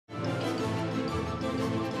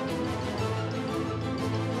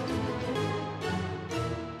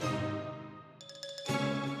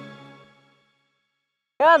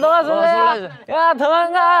야 너가 술래. 야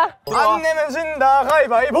도망가. 안 내면 진다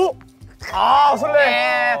가위바위보. 아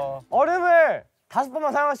술래. 얼음을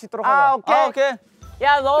 5번만 사용할 수 있도록 하자. 오케이. 오케이.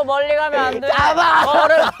 야 너 멀리 가면 안 돼. 잡아.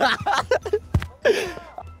 얼음.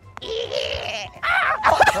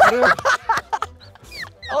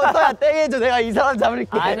 너야 땡해줘. 내가 이 사람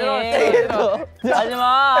잡을게. 아니. 땡해줘.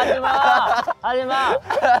 하지마.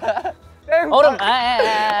 얼음.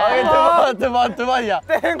 두 번이야.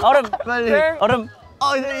 얼음. 빨리. 얼음.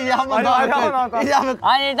 이제 한 번 더 할게. 이제 한 번.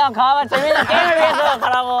 아니 일단 가봐. 재밌는 게임을 위해서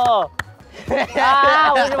가라고.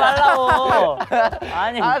 아 오지 말라고.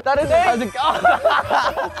 아니. 다른 데 가줄게.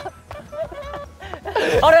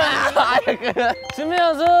 얼음.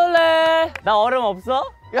 준비형 술래. 나 얼음 없어?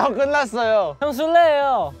 형 끝났어요. 형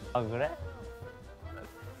술래예요. 아 그래?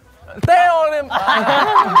 네 얼음.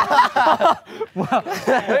 뭐야?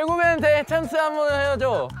 외국인한테 찬스 한번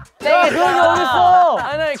해줘. 야 그런 게 어딨어?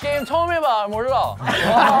 아니 게임 처음 해봐. 몰라.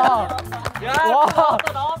 야 나왔다.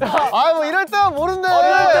 뭐 이럴 때만 모른대.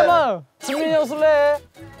 이럴 때만. 준민이 형 술래.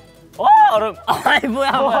 와 얼음. 아이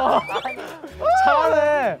뭐야.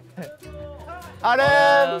 잘하네.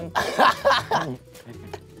 얼음.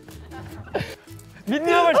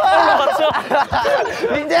 민지 형을 잘로 맞춰.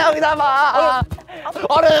 민재 형이다 봐.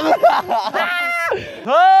 얼음.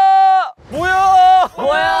 뭐야?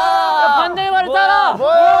 뭐야? 반장이 말했잖아.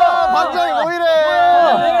 뭐야? 반장이 뭐 이래?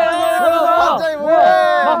 반장이 뭐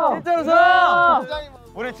이래? 진짜로 서.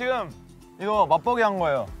 우리 지금 이거 맛보기 한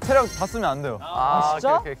거예요. 체력 다 쓰면 안 돼요.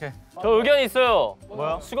 진짜? 오케이. 저 의견이 있어요.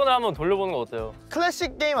 뭐야? 수건을 한번 돌려보는 거 어때요?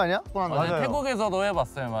 클래식 게임 아니야? 맞아요. 태국에서도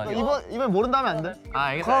해봤어요, 많이. 이번 모른다면 안 돼?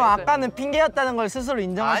 그럼 아까는 핑계였다는 걸 스스로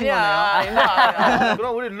인정하신 거네요. 아니야.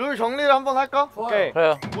 그럼 우리 룰 정리를 한번 할까? 오케이.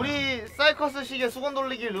 그래요. 우리 사이커스식의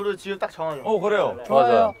수건돌리기 룰을 지금 딱 정하죠. 그래요.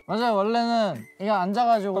 맞아요. 맞아요. 원래는 이게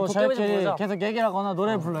앉아가지고 도깨비집 저희끼리 부르자. 계속 얘기를 하거나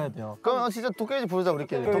노래를 불러야 돼요. 그럼 진짜 도깨비집 부르자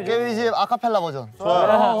우리끼리. 도깨비집 아카펠라 버전.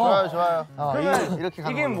 좋아요. 이렇게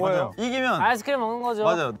가는 이기면 뭐예요? 이기면 아이스크림 먹는 거죠.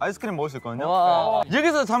 맞아요. 아이스크림 먹을 수 있거든요. 와.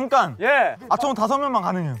 여기서 잠깐. 예. 총 5명만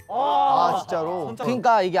가능해요. 아 진짜로?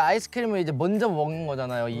 그러니까 이게 아이스크림을 이제 먼저 먹는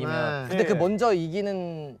거잖아요, 이기면. 네. 근데 그 먼저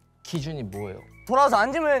이기는 기준이 뭐예요? 돌아서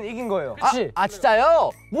앉으면 이긴 거예요. 그치? 아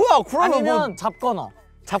진짜요? 뭐야? 그러면 아니면 잡거나.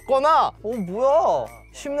 잡거나? 뭐야?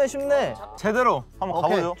 쉽네. 제대로 한번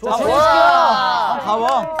가보죠. 좋아.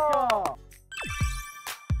 가봐.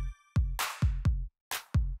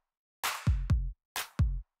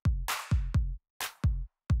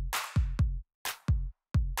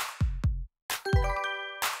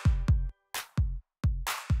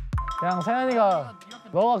 그냥 세현이가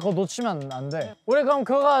너가 그거 놓치면 안 돼. 우리 그럼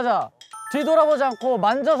그거 하자. 뒤돌아보지 않고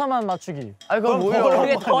만져서만 맞추기. 아니 그건 뭐예요?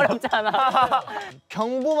 그게 더 어렵잖아.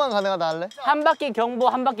 경보만 가능하다 할래? 한 바퀴 경보,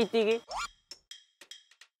 한 바퀴 뛰기.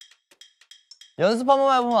 연습 한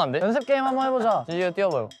번만 해보면 안 돼? 연습 게임 한번 해보자. 이거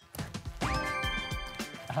뛰어봐요.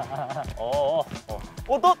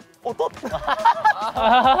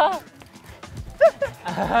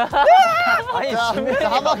 아니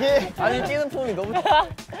한 바퀴. 아니 뛰는 폼이 너무.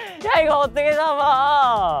 야 이거 어떻게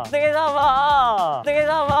잡아? 어떻게 잡아?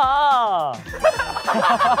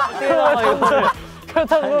 이거를.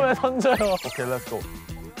 그렇다고 왜 던져요? 오케이, 렛츠고.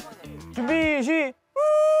 준비 시.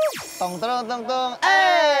 똥똥똥똥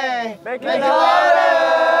에이. Make Make it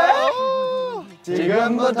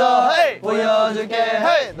지금부터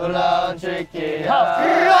보여줄게 놀라운 트리키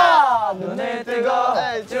눈을 뜨고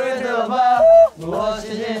주위 들어봐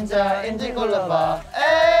무엇이 진짜인지 골라봐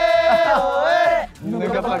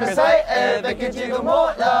눈과 밖을 사이에 뺏기지고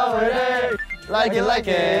몰라버려 Like it, like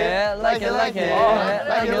it, like it, like it,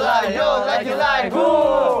 like it, like you, like it, like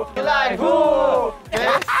who, like who.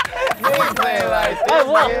 We play like this,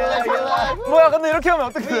 like it, like 뭐야, 근데 이렇게 하면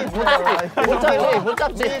어떡해? 못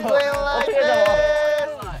잡지. We play like this.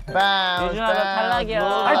 Bounce, 유준아, 너 탈락이야.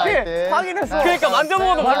 bounce, like this. 확인했어. 그러니까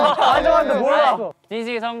만져보고도 몰라. 만져봤는데 몰라.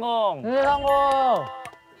 진식이 성공. 준비 성공.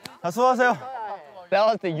 자, 수고하세요. 내가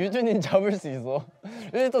봤을 때 유준이는 잡을 수 있어.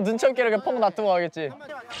 유준이 또 눈치 없게 이렇게 펑 놔두고 가겠지.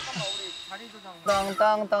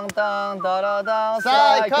 땅땅땅땅 따라당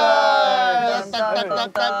싸이커스.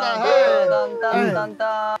 땅땅땅땅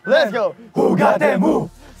Let's go. 후가 대무.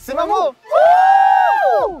 스마무.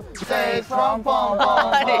 Say from pom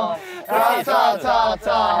pom pom.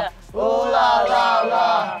 타타타타.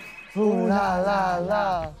 우라라라.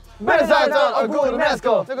 우라라라. 맨살던 얼굴은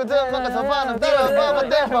메스코. 누구든 만나서 반응 때려봐봐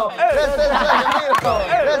댐포. Let's dance like a miracle.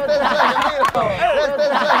 Let's dance like a miracle. Let's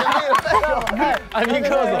dance like a miracle. 아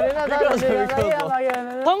미끄러져.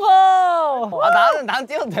 성공. 아 난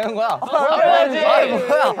뛰어도 되는 거야. 그래야지.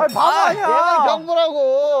 뭐야? 바보 아니야. 얘가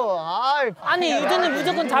경보라고. 아니 유준이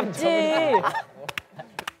무조건 잡지.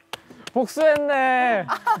 복수했네.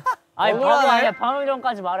 아니 방금 아니야 방금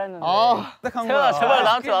전까지 말했는데. 태연아 제발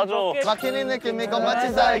나한테 놔줘. 막히는 느낌이 건 마치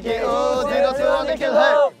사이키 우지로 수원을 킬해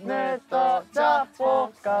내떠자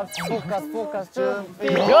포커스 준비.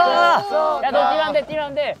 야너 뛰면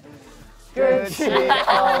안 돼. 끝이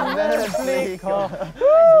없는 플리커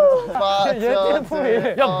얘 뛰는 폼이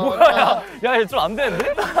이래. 야 뭐야 야얘 좀 안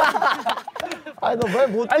되는데? 아니 너 왜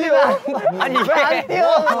못 뛰어? 아니 왜 안 뛰어?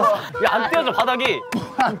 야안 뛰어져 바닥이.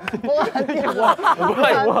 뭐안 뛰어?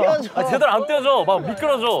 뭐야 이거? 제대로 안 뛰어져. 막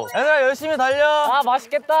미끄러져. 얘들아 열심히 달려. 아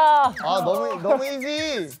맛있겠다. 아 너무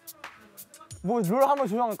이지. 뭐 룰 한번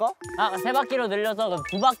조정할까? 아 3바퀴로 늘려서 그럼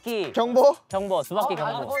 2바퀴 경보? 경보 2바퀴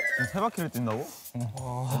경보. 3바퀴를 뛴다고?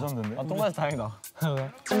 레전드인데? 동반에서 다행이다.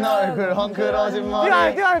 널 그런 그러진 머리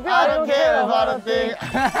뛰어. I don't care about a thing.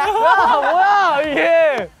 뭐야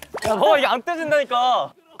이게? 야 너 이게 안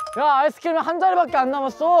떼진다니까. 야 아이스크림이 한 자리밖에 안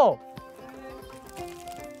남았어.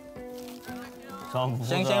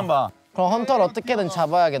 쌩쌩 봐. 그럼 헌터를 어떻게든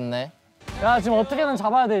잡아야겠네. 야 지금 어떻게든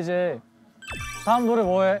잡아야 돼 이제. 다음 노래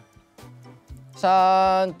뭐해?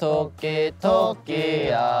 산토끼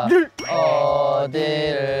토끼야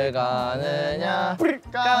어디를 가느냐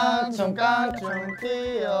깡충깡충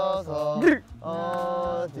뛰어서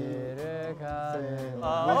어디를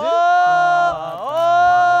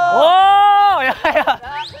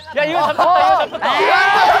야 이거 잡혔다 이거 잡혔다.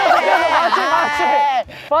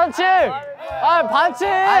 반칙. 아 반칙.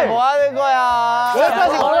 뭐 하는 거야?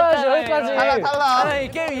 여기까지 걸어야지 여기까지. 탈락. 아니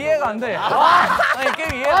이 게임 이해가 안 돼. 아니 이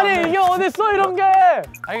게임 이해가 안 돼. 아니 이게 어딨어 이런 게.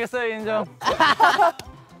 알겠어요 인정.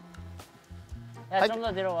 야 좀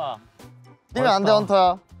더 뒤로 가. 뛰면 안 돼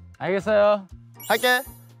헌터야. 알겠어요. 할게.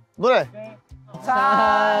 노래.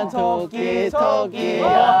 산토끼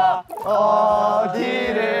토끼야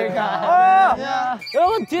어디를 가느냐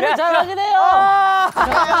여러분 뒤를 잘 가시네요.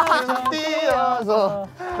 깡충 뛰어서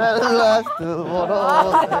나를 라스트 보러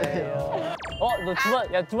오세요. 너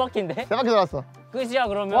 2바퀴인데? 3바퀴 돌았어. 끝이야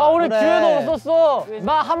그러면. 와 우리 그래. 기회도 없었어.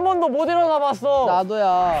 나 한 번도 못 일어나 봤어.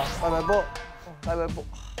 나도야. 가위바위보.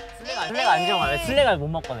 술래가 안 지워. 왜 술래가 못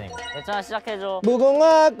먹거든 이거. 괜찮아 시작해줘.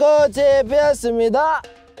 무궁화꽃이 피었습니다.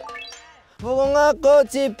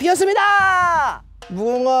 무궁화꽃이 피었습니다.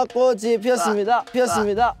 무궁화꽃이 피었습니다.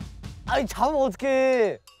 피었습니다. 아니 잡으면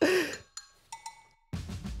어떡해.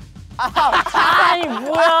 아니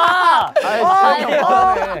뭐야?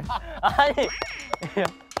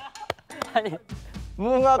 아니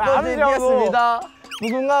무궁화꽃이 피었습니다.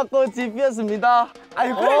 무궁화꽃이 피었습니다.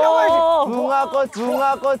 아니 그러려고 해야지.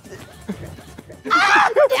 무궁화꽃.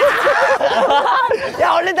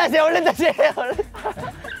 야 얼른 다시.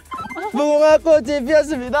 무궁화꽃이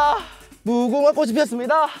피었습니다. 무궁화꽃이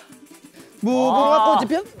피었습니다. 무궁화꽃이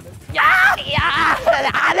피었.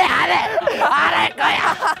 안할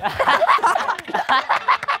거야.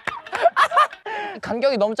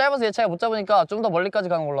 간격이 너무 짧아서 얘 차이가 못 잡으니까 좀 더 멀리까지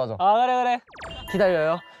가는 걸로 하자. 아 그래.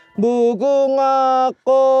 기다려요. 무궁화꽃이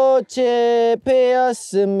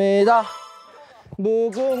피었습니다.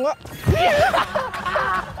 무궁화.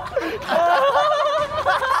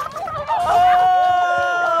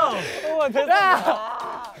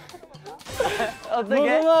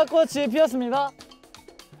 무궁화꽃이 피었습니다.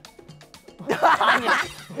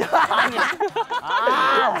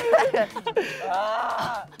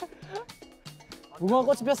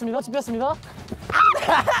 무궁화꽃이 피었습니다.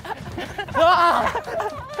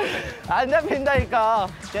 안 잡힌다니까.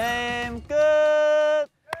 게임 끝.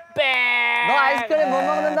 너 아이스크림 못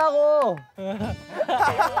먹는다고.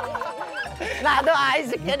 나도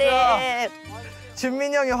아이스크림.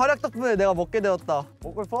 준민이 형의 활약 덕분에 내가 먹게 되었다.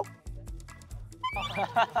 먹고 싶어?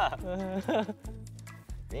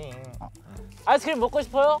 아이스크림 먹고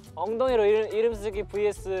싶어요? 엉덩이로 이름 쓰기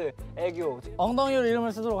vs 애교. 엉덩이로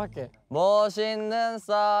이름을 쓰도록 할게. 멋있는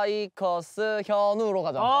싸이커스 현우로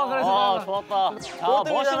가자. 그래. 좋았다. 자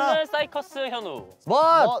멋있는 싸이커스 현우.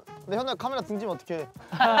 멋! 근데 현우야 카메라 등지면 어떡해.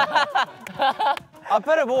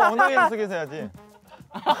 앞에를 보고 엉덩이를 숙여서 해야지.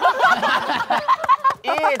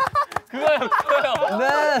 그거요. 네.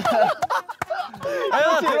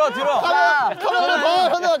 아연아 들어. 카메라를 봐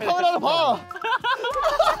현우야 카메라를 봐.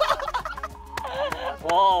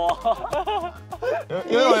 와.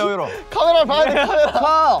 열어. 카메라를 봐야 돼 카메라.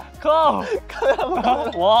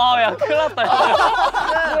 와, 야, 큰일 났다.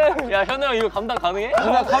 야, 현우 형 이거 감당 가능해?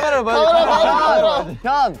 카메라를 카메라 봐야 돼.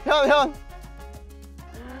 현!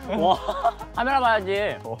 와 카메라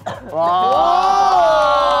봐야지. 와.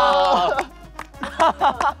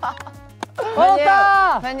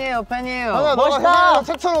 팬이에요. 현우야 너가 세상에서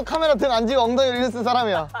최초로 카메라 등 안 지고 엉덩이를 이렇게 쓴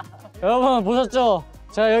사람이야. 여러분 보셨죠?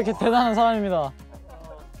 제가 이렇게 대단한 사람입니다.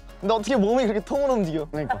 근데 어떻게 몸이 그렇게 통으로 움직여?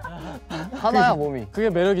 하나야 몸이. 그게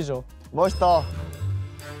매력이죠. 멋있다.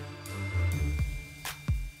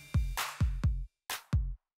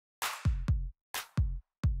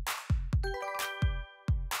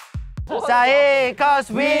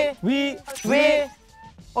 싸이커스 위.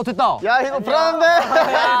 됐다. 야 이거 불안한데.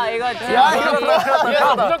 야 이거 야 이거 불안한데.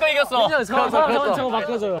 야, 무조건 이겼어. 저거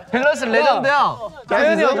바꿔줘요. 밸런스 레전드야.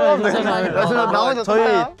 태현이 형 나머지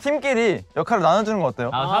저희 팀끼리 역할을 나눠주는 거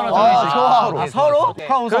어때요? 좋아. 서로?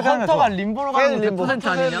 그럼 우선 그렇게 하는 게 헌터가 좋아. 림보로 가는 게 100%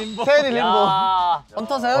 아니냐? 태현이 림보.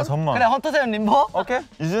 헌터세요? 정말. 그래 헌터세요 림보? 오케이.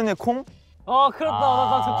 유준이 콩. 그렇다.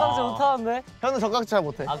 나 젓가락질 못하는데. 현우 젓가락 잘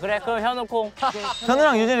못해. 아 그래 그럼 현우콩.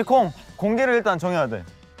 현우랑 유준이 콩. 공개를 일단 정해야 돼.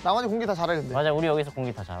 나머지 공기 다 잘해 근데. 맞아 우리 여기서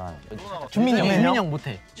공기 다 잘하는. 준민이 형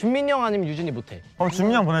못해. 준민이 형 아니면 유준이 못해. 그럼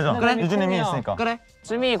준미 형 보내자. 그래. 유준이 있으니까. 그래.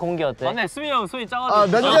 수미 공기 어때? 맞네, 수미 형 손이 작아져.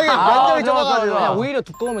 면적이 좁아가지고. 그냥 오히려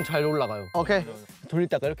두꺼우면 잘 올라가요. 오케이. 돌릴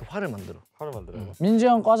때가 이렇게 활을 만들어. 민지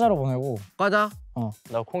형 과자로 보내고. 과자.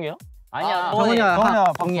 나 콩이야? 아니야. 정훈이야. 정훈이야,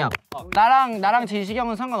 정이야. 나랑 진식이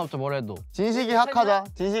형은 상관없죠. 뭘 해도. 진식이 학하자.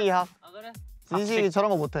 진식이 학. 그래. 진식이 저런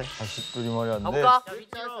거 못해. 다시 둘이 머리 안 돼. 가볼까?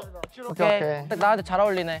 오케이. 딱 나한테 잘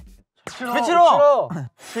어울리네. 위치로.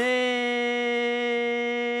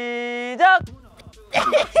 시작.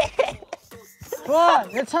 좋아,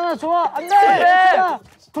 예찬아 좋아. 안 돼. 야,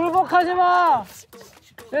 불복하지 마.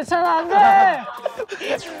 예찬아 안 돼.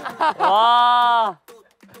 와.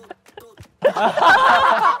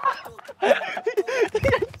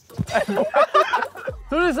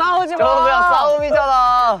 둘이 싸우지 마. 저건 그냥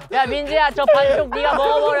싸움이잖아. 야 민지야 저 반쪽 네가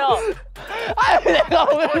먹어버려. 내가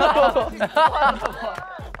왜 먹어?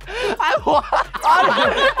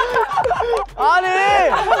 아니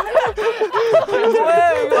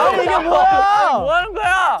이게 뭐야? 뭐 하는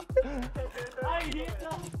거야?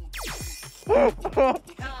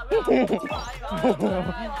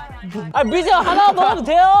 아 민지 하나 먹어도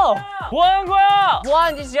돼요. 뭐 하는 거야? 뭐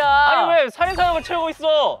하는 짓이야? 아니 왜 살인사람을 채우고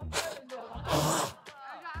있어?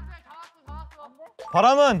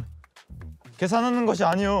 바람은 계산하는 것이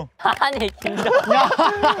아니오. 아니 진짜.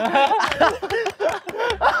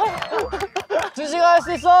 준식아 할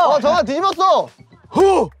수 있어. 정아 뒤집었어.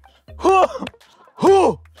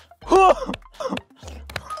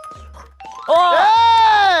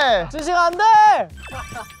 예! 준식아 안 돼.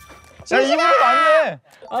 야 이거 안 돼.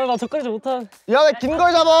 나 젓가락질 못하는. 야 왜 긴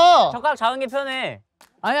걸 잡아? 젓가락 작은 게 편해.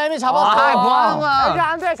 아니 잡았어. 뭐 하는 거야? 이제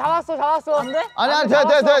안 돼. 잡았어. 안 돼? 아니 돼.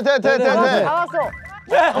 잡았어.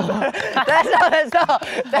 됐어.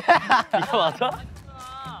 이거 맞아?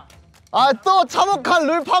 아 또 참혹한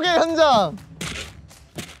룰 파괴 현장.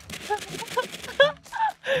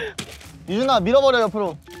 유준아 밀어버려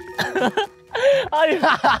옆으로.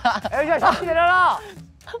 애기야 잡기 내려라.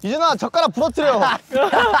 유준아 젓가락 부러뜨려.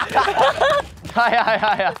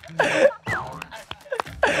 야야야야.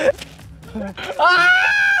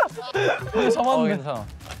 잡았네. 괜찮아.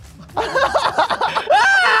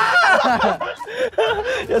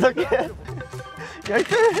 6개.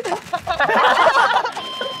 10개.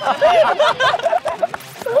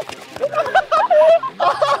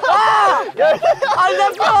 안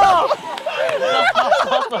잡혀.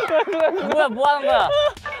 뭐야 뭐 하는 거야?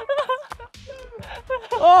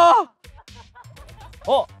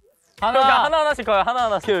 그럼 그냥 하나하나씩 가요.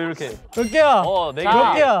 하나하나씩 이렇게. 몇 개야? 네 개.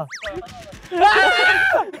 몇 개야?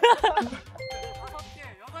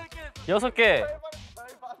 6개.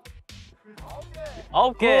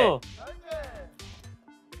 9개.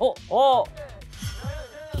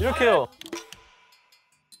 이렇게요.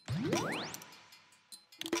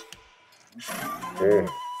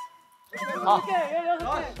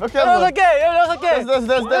 몇 개 하는 거야? 16개. 됐어.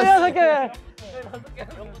 16개.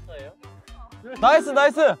 나이스.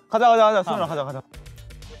 가자. 수민아 가자.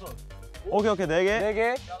 오케이 4개.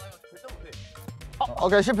 4개.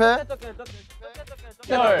 오케이 실패.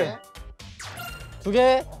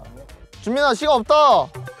 2개. 준민아 시간 없다.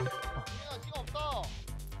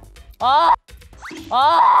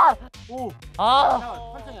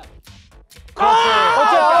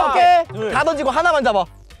 오케이. 다 던지고 하나만 잡아.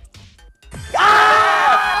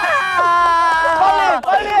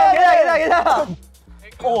 빨리 해. 괜찮아.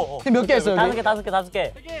 몇 개 했어 여기? 5개.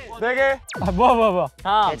 4개. 뭐야.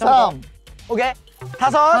 자. 3, 오케이. 5.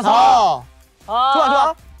 4,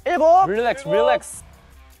 좋아. 7. 릴렉스.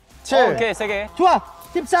 7. 오케이, 3개. 좋아.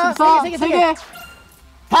 14. 3개.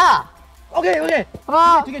 다. 오케이.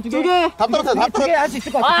 하나, 2개. 다 떨어뜨려. 다 2개 떨어뜨려. 할 수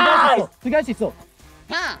있을 것 같아. 2개 할 수 있어.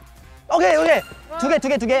 오케이.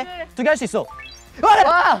 2개 할 수 있어.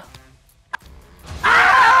 와!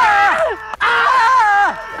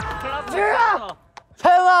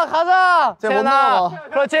 세연아 가자. 쟤못 나와.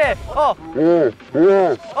 그렇지.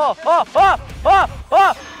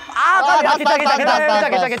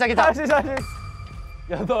 괜찮아.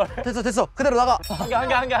 됐어. 그대로 나가. 한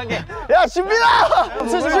개. 야 준빈아!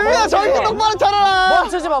 준빈아 정신 똑바로 차려라!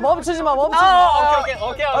 멈추지 마.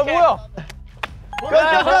 오케이. 아 뭐야?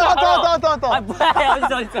 왔다. 아 뭐야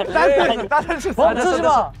어딨어. 멈추지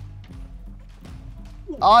마.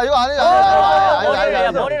 아 이거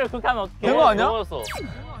아니야. 머리를 그렇게 하면 어떡해. 된거 아니야? 넘어졌어.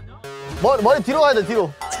 머리 뒤로 가야 돼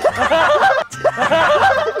뒤로.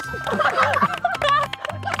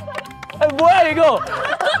 뭐야 이거.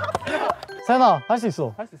 세나 할 수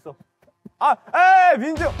있어. 아, 에이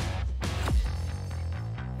민주.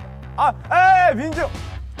 아, 에이 민주.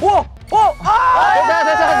 괜찮아.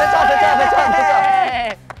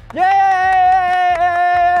 예!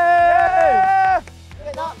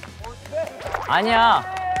 아니야.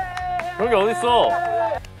 그런 게 어딨어?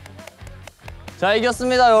 자,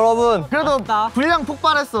 이겼습니다, 여러분. 그래도 분량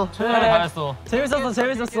폭발했어. 잘했어. 재밌었어.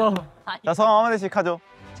 자, 성함 한마디씩 하죠.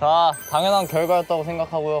 자, 당연한 결과였다고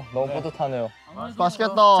생각하고요. 너무 뿌듯하네요.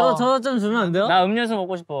 맛있겠다. 저 좀 주면 안 돼요? 나 음료수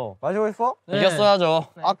먹고 싶어. 마시고 싶어? 이겼어야죠.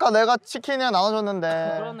 아까 내가 치킨이랑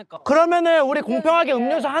나눠줬는데. 그러니까. 그러면은 우리 공평하게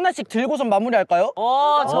음료수 하나씩 들고선 마무리할까요?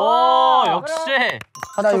 오 역시.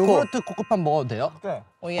 나 요구르트 코코팜 먹어도 돼요? 네.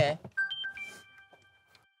 오예.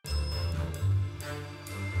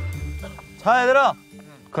 자, 얘들아.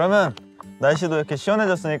 그러면 날씨도 이렇게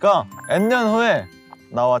시원해졌으니까 N년 후에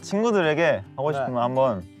나와 친구들에게 하고 싶은 거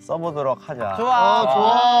한번 써보도록 하자.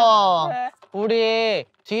 좋아. 우리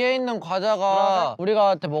뒤에 있는 과자가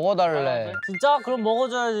우리가한테 먹어달래. 진짜? 그럼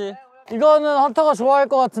먹어줘야지. 이거는 헌터가 좋아할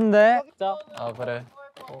것 같은데. 진짜? 아 그래.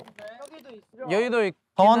 여기도 있.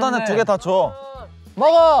 형한테 2개 다 줘.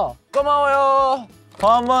 먹어. 고마워요. 더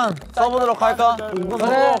한번 써보도록 할까?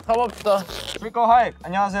 그래. 가봅시다. 스피커 하이.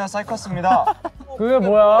 안녕하세요, 싸이커스입니다. 그게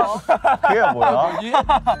뭐야? 그게 뭐야?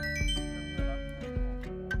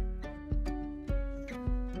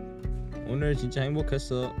 오늘 진짜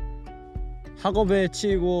행복했어. 학업에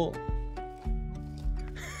치이고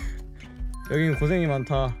여긴 고생이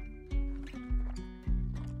많다.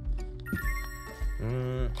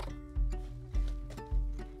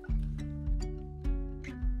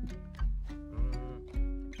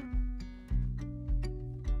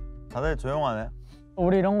 다들 조용하네.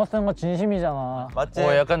 우리 이런 거 쓰는 거 진심이잖아. 맞지?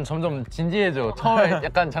 약간 점점 진지해져. 처음에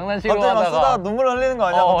약간 장난식으로 갑자기 막 쓰다가 하다가 눈물 흘리는 거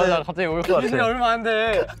아니야? 나 갑자기 갑자기 올 것 같아. 얼마 안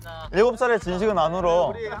돼. 7살의 진식은 안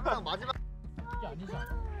울어.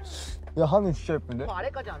 야 하늘 진짜 예쁜데?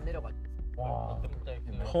 아래까지 안 내려가.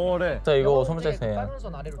 헐해. 진짜 이거 소문자세.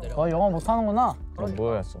 영어 못하는구나.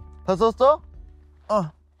 뭐였어? 다 썼어?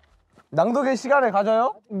 낭독의 시간을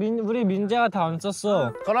가져요? 우리 민재가 다 안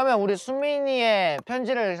썼어. 그러면 우리 수민이의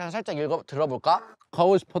편지를 살짝 들어볼까?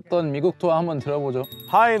 가고 싶었던 미국 투어 한번 들어보죠.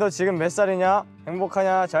 하이, 너 지금 몇 살이냐?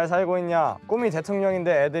 행복하냐? 잘 살고 있냐? 꿈이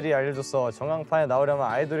대통령인데 애들이 알려줬어. 전광판에 나오려면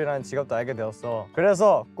아이돌이라는 직업도 알게 되었어.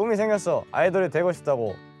 그래서 꿈이 생겼어. 아이돌이 되고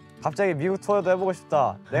싶다고. 갑자기 미국 투어도 해보고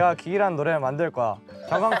싶다. 내가 기기란 노래를 만들 거야.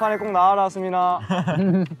 전광판에 꼭 나와라, 수민아.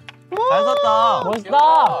 잘 썼다. 멋있다.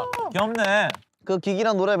 귀엽네. 그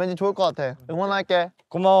기기랑 노래 왠지 좋을 것 같아. 응원할게.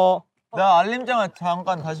 고마워. 내가 알림장을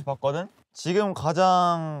잠깐 다시 봤거든? 지금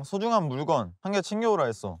가장 소중한 물건 한 개 챙겨오라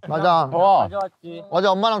했어. 맞아. 가져왔지. 어제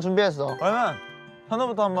엄마랑 준비했어. 그러면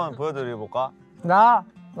현우부터 한번 보여드려볼까? 나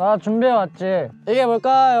준비해왔지. 이게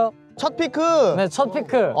뭘까요? 첫 피크. 네, 첫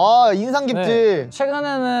피크. 인상 깊지. 네.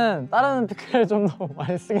 최근에는 다른 피크를 좀 더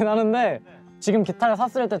많이 쓰긴 하는데 지금 기타를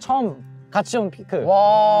샀을 때 처음 같이 온 피크.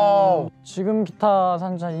 와우. 지금 기타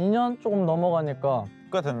산지 한 2년 조금 넘어가니까.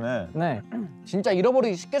 꽤 됐네. 네. 진짜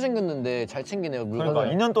잃어버리기 쉽게 생겼는데 잘 챙기네요 물건을.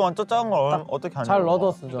 그러니까 2년 동안 저 작은 걸 어떻게 하냐. 잘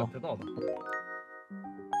넣어뒀어. 죠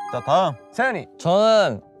자, 다음. 세연이.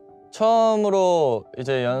 저는 처음으로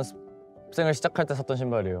이제 연습생을 시작할 때 샀던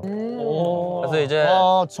신발이에요. 그래서 이제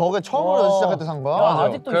저게 처음으로 시작할 때 산 거야? 맞아요.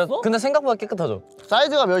 아직도 있어? 근데 생각보다 깨끗하죠.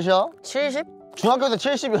 사이즈가 몇이야? 70? 중학교 때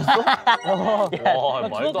 70이었어? 와,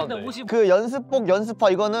 말도 안 돼. 그 연습복, 연습화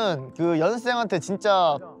이거는 그 연습생한테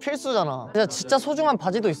진짜 필수잖아. 진짜 소중한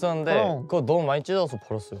바지도 있었는데 그거 너무 많이 찢어서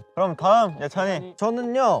버렸어요. 그럼 다음, 예찬이.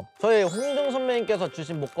 저는요 저희 홍중 선배님께서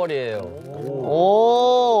주신 목걸이에요.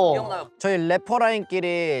 오. 기억나요? 저희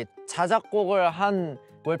래퍼라인끼리 자작곡을 한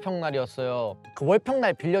월평날이었어요. 그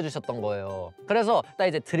월평날 빌려주셨던 거예요. 그래서 딱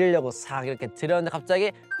이제 드리려고 싹 이렇게 드렸는데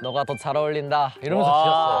갑자기 너가 더 잘 어울린다 이러면서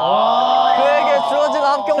주셨어요. 그에게 주어진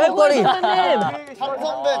합격 목걸이. 참선배.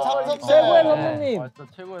 최고의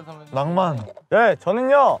선배님. 낭만. 네,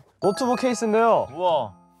 저는요 노트북 케이스인데요.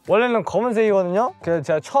 우와. 원래는 검은색이거든요. 그래서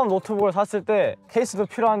제가 처음 노트북을 샀을 때 케이스도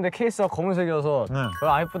필요한데 케이스가 검은색이어서 네.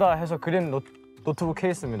 별로 안 예쁘다 해서 그린 노트북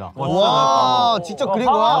케이스입니다. 와, 직접 그린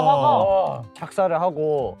거야? 작사를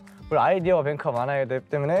하고 그리고 아이디어 뱅크가 많아야 되기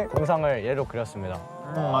때문에 동상을 얘로 그렸습니다.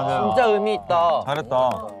 맞아요. 진짜 의미 있다. 잘했다.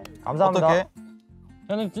 감사합니다. 어떻게?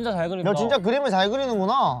 현우 진짜 잘 그린다. 야 진짜 그림을 잘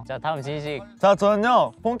그리는구나. 자 다음 진식. 자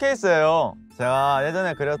저는요 폰 케이스예요. 제가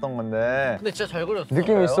예전에 그렸던 건데 근데 진짜 잘 그렸어.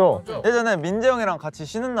 느낌 있어. 예전에 민재 형이랑 같이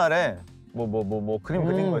쉬는 날에 뭐 그림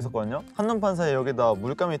그린 거 있었거든요. 한눈판 사이에 여기다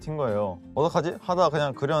물감이 튄 거예요. 어떡하지? 하다가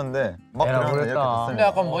그냥 그렸는데 막 에라, 그렸는데 이렇게 그랬다. 근데 됐습니다.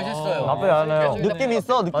 약간 멋있어요. 나쁘지 않아요. 느낌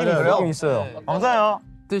있어 느낌 맞아요, 있어. 느낌 있어요. 감사해요.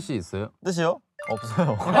 뜻이 있어요? 뜻이요?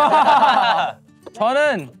 없어요.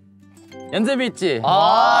 저는 연습 있지.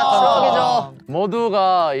 추억이죠.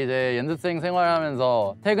 모두가 이제 연습생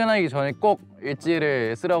생활하면서 퇴근하기 전에 꼭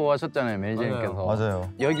일지를 쓰라고 하셨잖아요, 매니저님께서. 맞아요.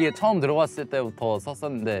 여기에 처음 들어갔을 때부터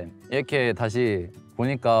썼었는데 이렇게 다시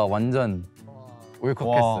보니까 완전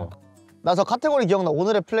울컥했어요. 나 저 카테고리 기억나.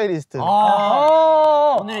 오늘의 플레이리스트.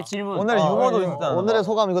 오늘의 질문. 오늘의 유머도 있잖아. 오늘의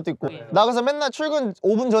소감 이것도 있고. 나 그래서 맨날 출근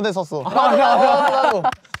 5분 전에 썼어.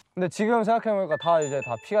 근데 지금 생각해보니까 다 이제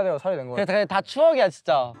다 피가 되고 살이 된 거예요. 그냥 다 추억이야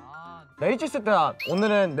진짜. 나 일찍 쓸 때나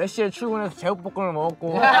오늘은 몇 시에 출근해서 제육볶음을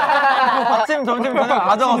먹었고 아침, 점심, 저녁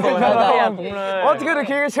다 적었어. 맞아. 어떻게든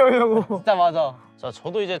길게 채우려고. 진짜 맞아. 자,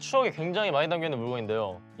 저도 이제 추억이 굉장히 많이 담겨있는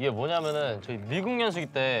물건인데요. 이게 뭐냐면은 저희 미국 연수기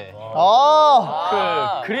때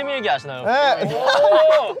그 그림 일기 아시나요? 네.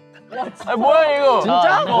 뭐야 이거?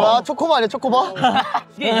 진짜? 뭐야 초코바 아니야 초코바?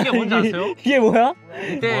 이게 뭔지 아세요? 이게 뭐야?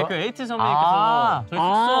 이때 그 에이트 선배님께서 저희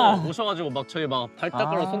숙소 오셔가지고 막 저희 막 발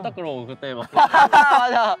닦으러 손 닦으러 그때 막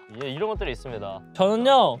맞아. 예, 이런 것들이 있습니다.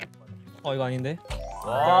 저는요. 이거 아닌데?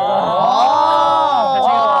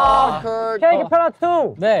 케이크 플라트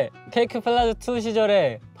 2. 네, 케이크 플라즈 2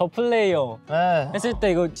 시절에 더 플레이어 네. 했을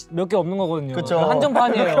때 이거 몇 개 없는 거거든요. 그쵸.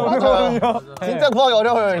 한정판이에요. 맞아요. 진짜 구하기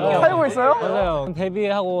어려워요 이거. 팔고 있어요? 맞아요.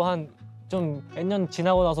 데뷔하고 한 좀 몇 년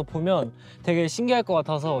지나고 나서 보면 되게 신기할 것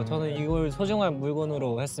같아서 저는 이걸 소중한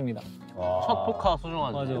물건으로 했습니다. 첫 포카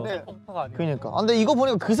소중하죠. 맞아. 그러니까. 아, 근데 이거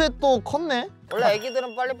보니까 그새 또 컸네. 원래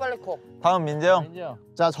애기들은 빨리빨리 커. 다음 민재 형.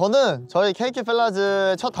 자 저는 저희 케이크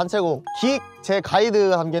펠라즈 첫 단체곡 긱 제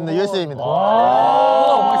가이드가 담겨있는 USB입니다.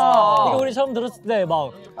 이거 우리 처음 들었을 때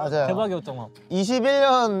막 맞아요. 대박이었잖아.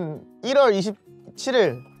 21년 1월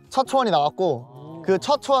 27일 첫 초안이 나왔고 그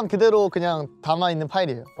첫 초안 그대로 그냥 담아있는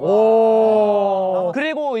파일이에요.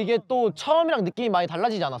 그리고 이게 또 처음이랑 느낌이 많이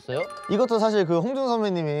달라지지 않았어요? 이것도 사실 그 홍준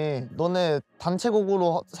선배님이 너네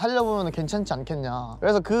단체곡으로 살려보면 괜찮지 않겠냐.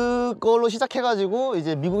 그래서 그걸로 시작해가지고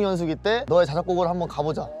이제 미국 연수기 때 너의 자작곡으로 한번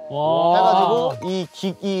가보자 해가지고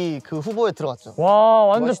이 그 후보에 들어갔죠. 와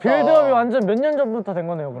완전 멋있다. 빌드업이 완전 몇 년 전부터 된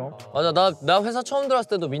거네요 그럼. 맞아. 나 회사 처음 들어왔을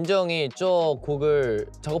때도 민재 형이 저 곡을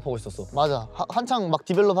작업하고 있었어. 맞아. 한창 막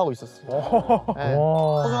디벨롭하고 있었어. 네.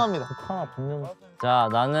 소중합니다. 자,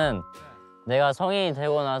 나는 내가 성인이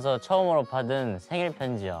되고 나서 처음으로 받은 생일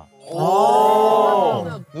편지야.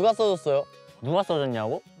 누가 써줬어요? 누가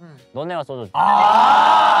써줬냐고? 너네가 써줬지.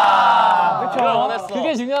 그걸 원했어.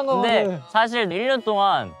 그게 중요한 거거든. 근데 사실 1년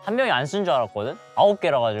동안 한 명이 안 쓴 줄 알았거든?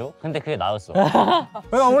 9개라 가지고. 근데 그게 나였어.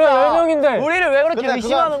 왜냐 우리가 4명인데. 우리를 왜 그렇게 근데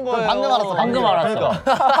의심하는 그건 거예요? 방금 알았어. 방금 알았어.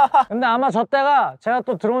 근데 아마 저 때가 제가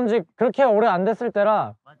또 들어온 지 그렇게 오래 안 됐을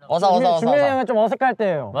때라 준민이 형이 좀 어색할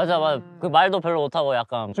때예요. 맞아. 그 말도 별로 못하고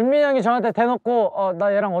약간. 준민이 형이 저한테 대놓고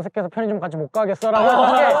나 얘랑 어색해서 편의점 같이 못 가겠어라고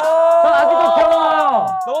했던 게 전 아직도 기억나요.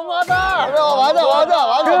 너무하다!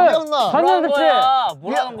 맞아. 기억나. 완전 그치?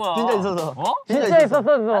 뭐라는 거야? 진짜 있어서. 진짜 있었어.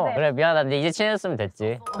 그래, 미안하다. 근데 이제 친해졌으면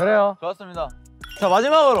됐지. 그래요. 좋았습니다. 자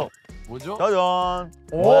마지막으로 뭐죠? 짜잔.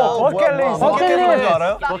 오 버킷리스트. 버킷리스트 뭔지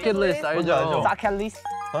알아요? 버킷리스트 뭔지 알죠? 버킷리스트.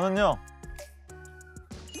 저는요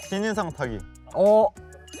신인상 타기.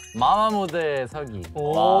 마마무대 서기.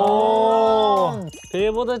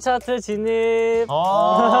 빌보드 차트 진입.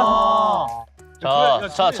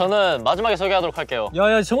 자, 저는 마지막에 소개하도록 할게요.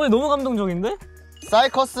 야, 정말 너무 감동적인데?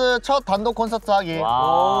 싸이커스 첫 단독 콘서트 하기.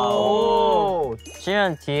 와.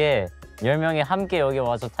 7년 뒤에 10명이 함께 여기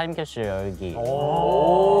와서 타임캡슐 열기.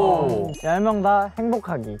 10명 다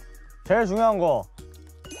행복하기. 제일 중요한 거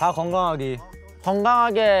다 건강하기.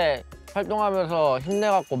 건강하게 활동하면서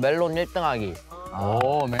힘내갖고 멜론 1등하기.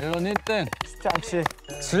 오, 멜론 1등. 쉽지 않지.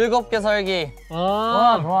 즐겁게 살기.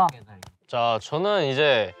 좋아. 자, 저는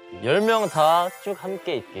이제 10명 다 쭉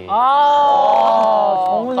함께 있기.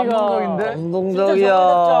 정훈이가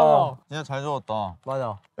감동적이야. 진짜 잘 적었다.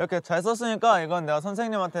 맞아. 이렇게 잘 썼으니까 이건 내가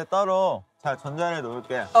선생님한테 따로 잘 전자를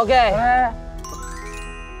놓을게. 오케이.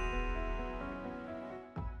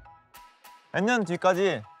 몇 년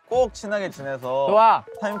뒤까지 꼭 친하게 지내서 좋아.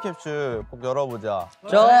 타임캡슐 꼭 열어보자.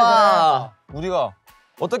 좋아. 우리가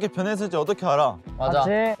어떻게 변했을지 어떻게 알아? 맞아.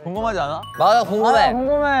 같이. 궁금하지 않아? 맞아, 궁금해.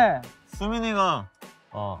 궁금해. 수민이가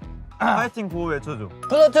파이팅 구호 외쳐줘.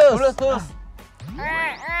 블루투스.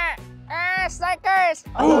 싸이커스.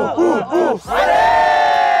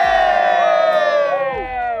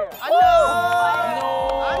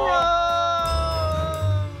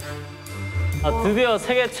 드디어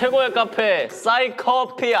세계 최고의 카페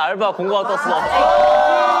싸이커피 알바 공고가 떴어.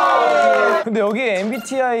 근데 여기에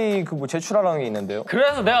MBTI 그 뭐 제출하라는 게 있는데요?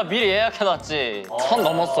 그래서 내가 미리 예약해놨지. 선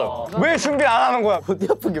넘었어요. 왜 준비 안 하는 거야? 어디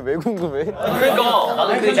아픈 게 왜 궁금해? 그러니까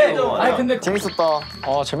나도 재밌었다.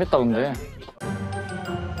 아 재밌다 근데.